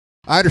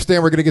I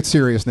understand we're going to get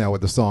serious now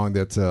with the song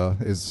that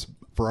is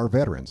for our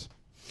veterans.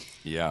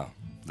 Yeah,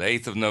 the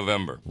 8th of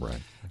November. Right.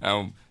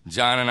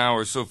 John and I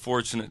were so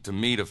fortunate to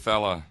meet a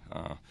fella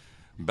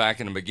back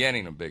in the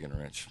beginning of Big and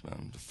Rich.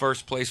 The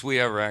first place we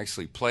ever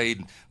actually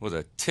played with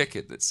a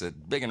ticket that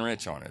said Big and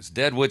Rich on it. It's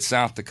Deadwood,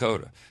 South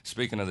Dakota.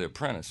 Speaking of The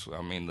Apprentice,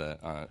 I mean,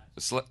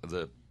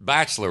 the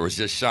Bachelor was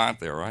just shot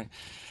there, right?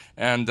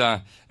 And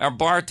our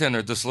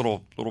bartender, this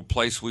little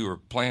place we were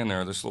playing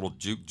there, this little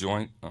juke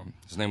joint,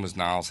 his name was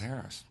Niles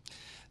Harris.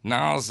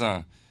 Niles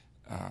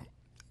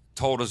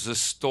told us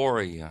this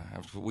story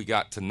after we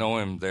got to know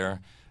him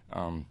there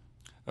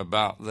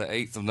about the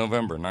 8th of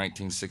November,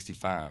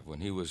 1965, when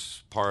he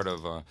was part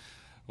of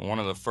one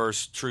of the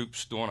first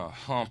troops doing a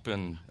hump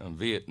in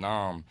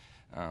Vietnam.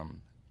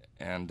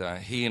 And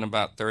he and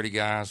about 30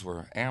 guys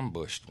were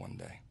ambushed one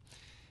day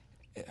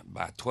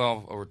by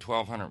over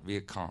 1,200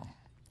 Viet Cong.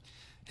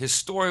 His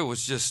story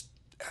was just,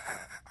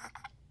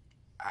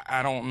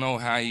 I don't know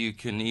how you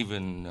can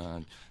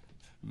even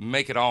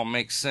make it all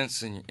make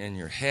sense in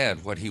your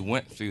head, what he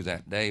went through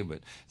that day,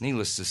 but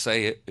needless to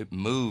say, it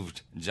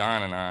moved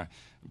John and I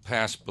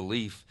past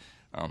belief.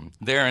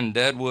 There in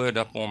Deadwood,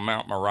 up on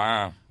Mount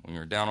Moriah, when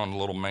you're down on the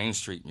little main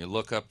street and you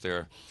look up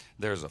there,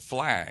 there's a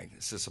flag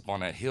that sits up on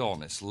that hill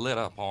and it's lit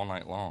up all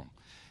night long.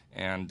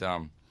 And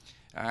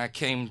I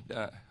came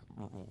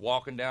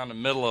walking down the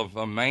middle of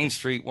Main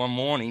Street one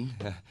morning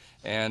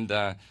and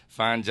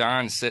find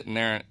John sitting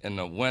there in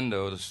the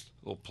window, this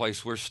little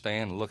place we're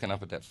staying, looking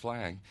up at that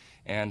flag,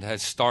 and had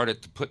started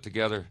to put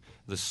together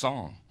the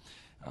song.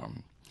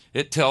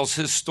 It tells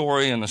his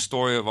story and the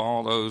story of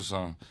all those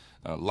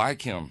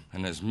like him,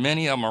 and there's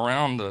many of them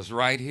around us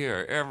right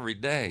here every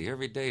day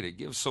that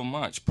give so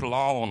much, put it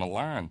all on the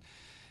line.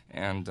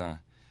 And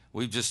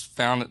we've just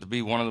found it to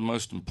be one of the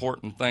most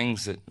important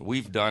things that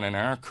we've done in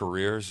our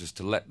careers, is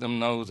to let them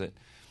know that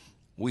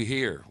we're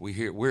here, we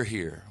hear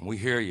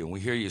you,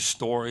 we hear your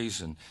stories,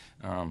 and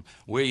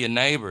we're your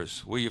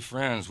neighbors, we're your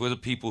friends, we're the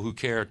people who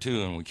care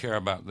too, and we care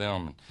about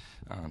them.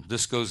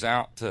 This goes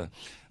out to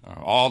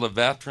all the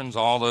veterans,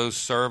 all those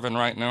serving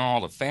right now,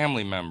 all the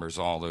family members,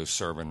 all those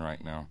serving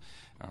right now.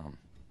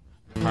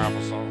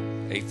 Powerful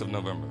song, 8th of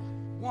November.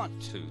 1,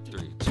 2,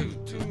 3, 2,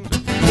 2, 3.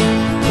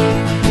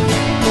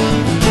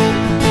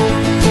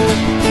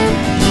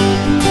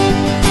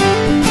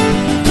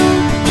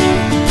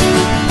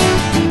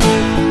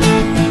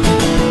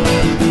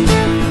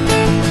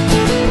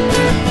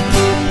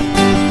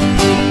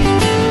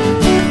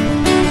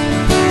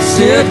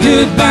 Said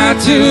goodbye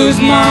to his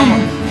mama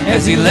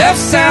as he left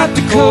South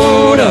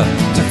Dakota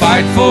to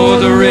fight for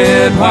the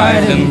red,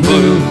 white, and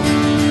blue.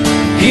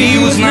 He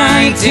was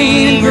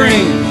 19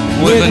 green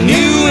with a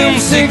new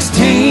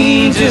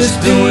M16, just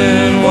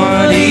doing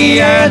what he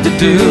had to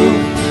do.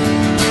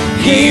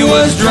 He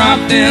was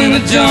dropped in the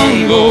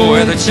jungle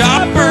where the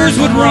choppers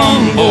would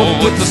rumble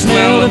with the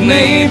smell of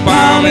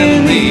napalm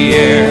in the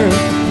air.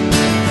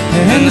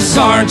 And the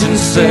sergeant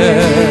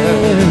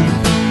said,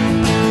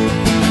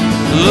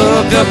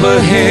 look up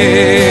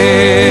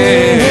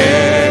ahead.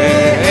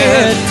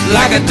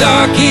 Like a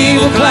dark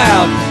evil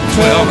cloud,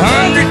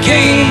 1,200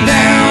 came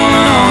down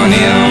on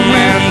him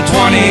and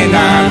 29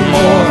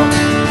 more.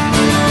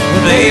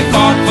 They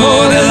fought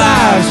for their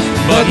lives,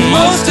 but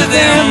most of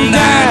them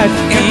died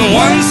in the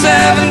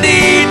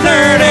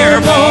 173rd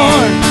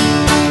Airborne.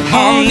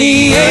 On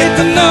the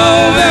 8th of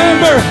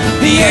November,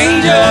 the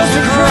angels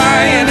were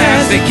crying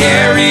as they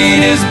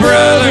carried his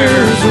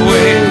brothers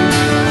away.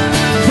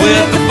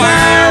 With the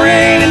fire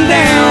raining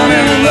down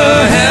and the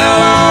hell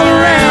all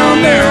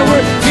around, there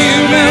were few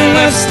men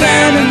left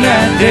standing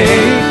that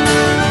day.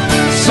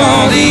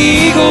 Saw the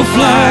eagle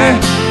fly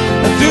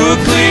through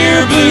a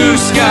clear blue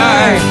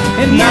sky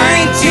in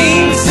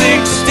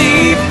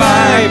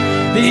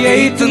 1965, the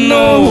 8th of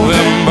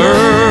November.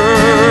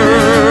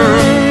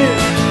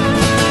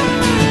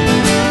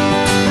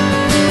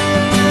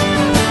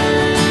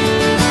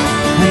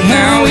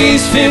 Now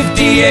he's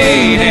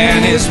 58 and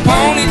his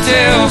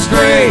ponytail's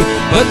gray,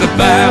 but the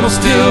Bible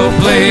still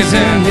plays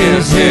in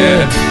his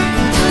head.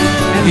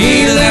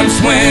 He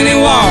limps when he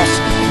walks,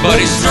 but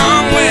he's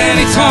strong when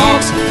he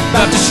talks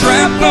about the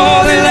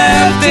shrapnel they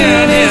left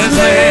in his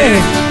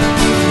leg.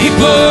 He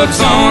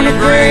puts on a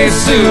gray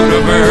suit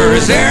over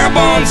his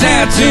airborne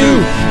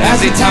tattoo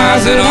as he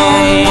ties it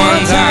on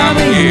one time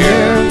a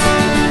year,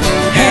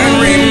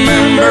 and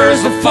remembers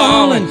the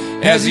fallen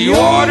as he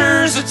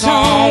orders a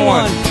tall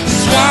one,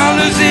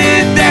 swallows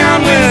it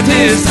down with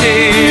his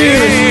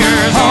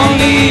tears. On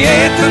the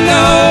 8th of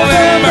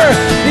November,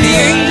 the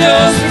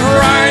angels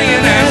were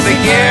crying as they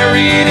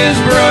carried his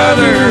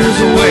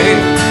brothers away.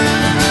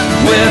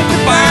 With the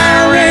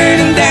fire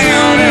raining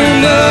down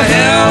and the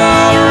hell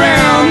all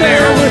around,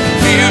 there were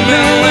few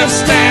men left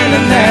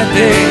standing that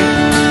day.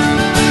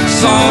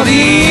 Saw the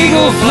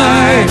eagle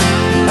fly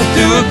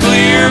through a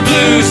clear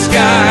blue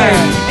sky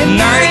in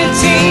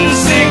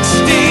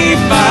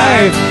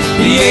 1965,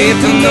 the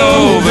 8th of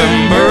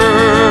November.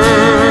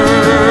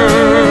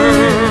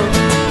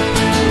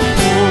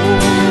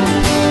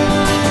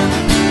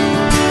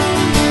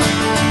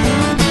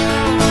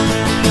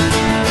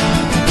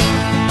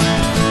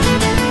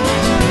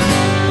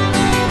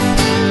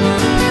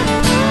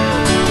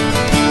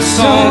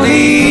 saw the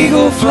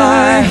eagle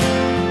fly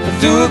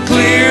through a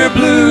clear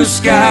blue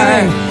sky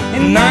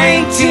in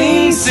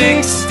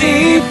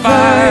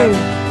 1965.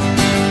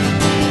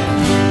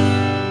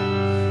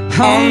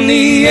 On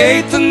the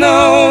 8th of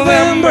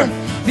November,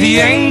 the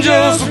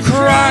angels were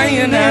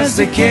crying as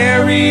they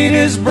carried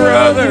his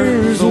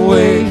brothers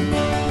away.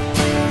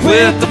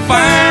 With the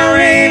fire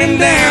raining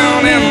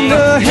down and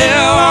the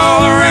hell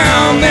all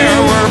around, there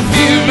were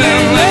few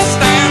men left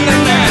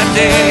standing that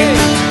day.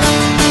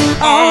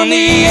 On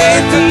the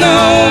 8th of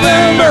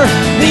November,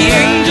 the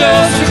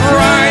angels were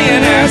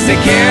crying as they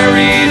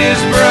carried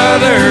his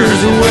brothers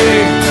away.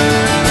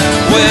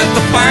 With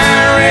the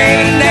fire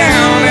raining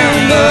down and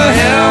the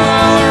hell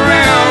all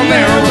around,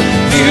 there were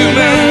few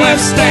men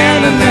left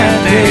standing that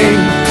day.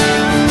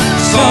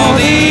 Saw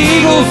the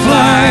eagle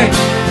fly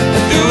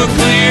through a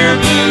clear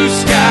blue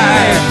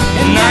sky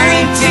in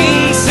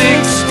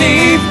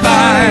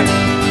 1965.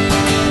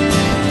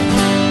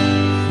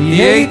 The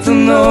 8th of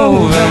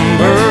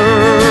November.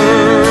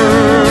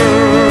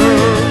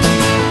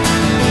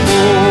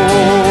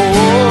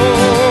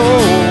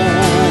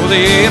 Oh, the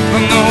 8th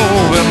of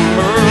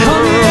November.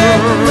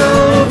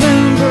 Oh,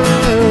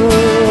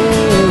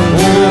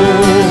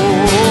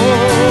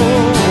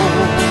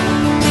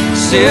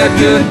 said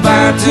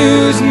goodbye to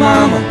his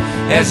mama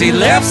as he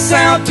left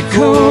South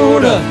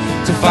Dakota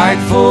to fight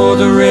for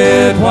the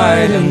red,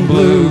 white, and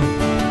blue.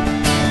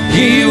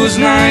 He was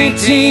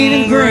 19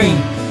 and green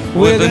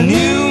with a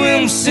new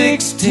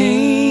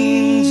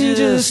M16,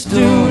 just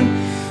doing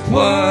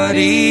what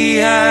he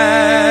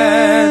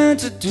had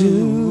to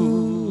do.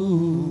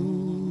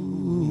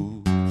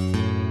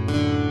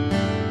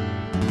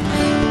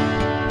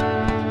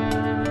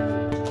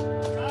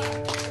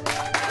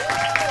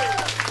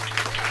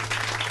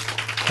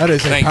 That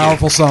is a Thank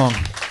powerful you. song.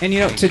 And you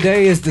know,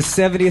 today is the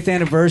 70th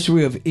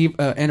anniversary of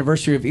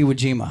Iwo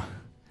Jima.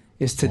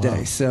 Is today.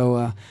 Wow.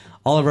 So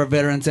all of our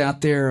veterans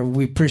out there,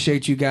 we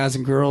appreciate you guys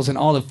and girls, and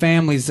all the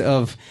families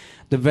of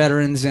the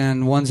veterans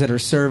and ones that are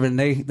serving.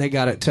 They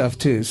got it tough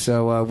too.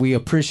 So we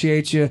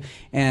appreciate you,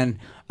 and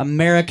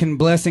American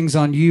blessings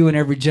on you and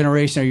every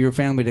generation of your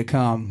family to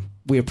come.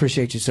 We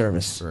appreciate your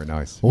service. Very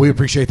nice. Well, we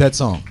appreciate that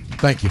song.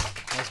 Thank you.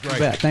 That's You great.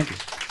 bet. Thank you.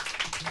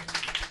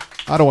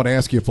 I don't want to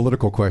ask you a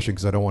political question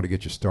because I don't want to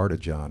get you started,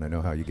 John. I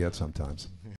know how you get sometimes.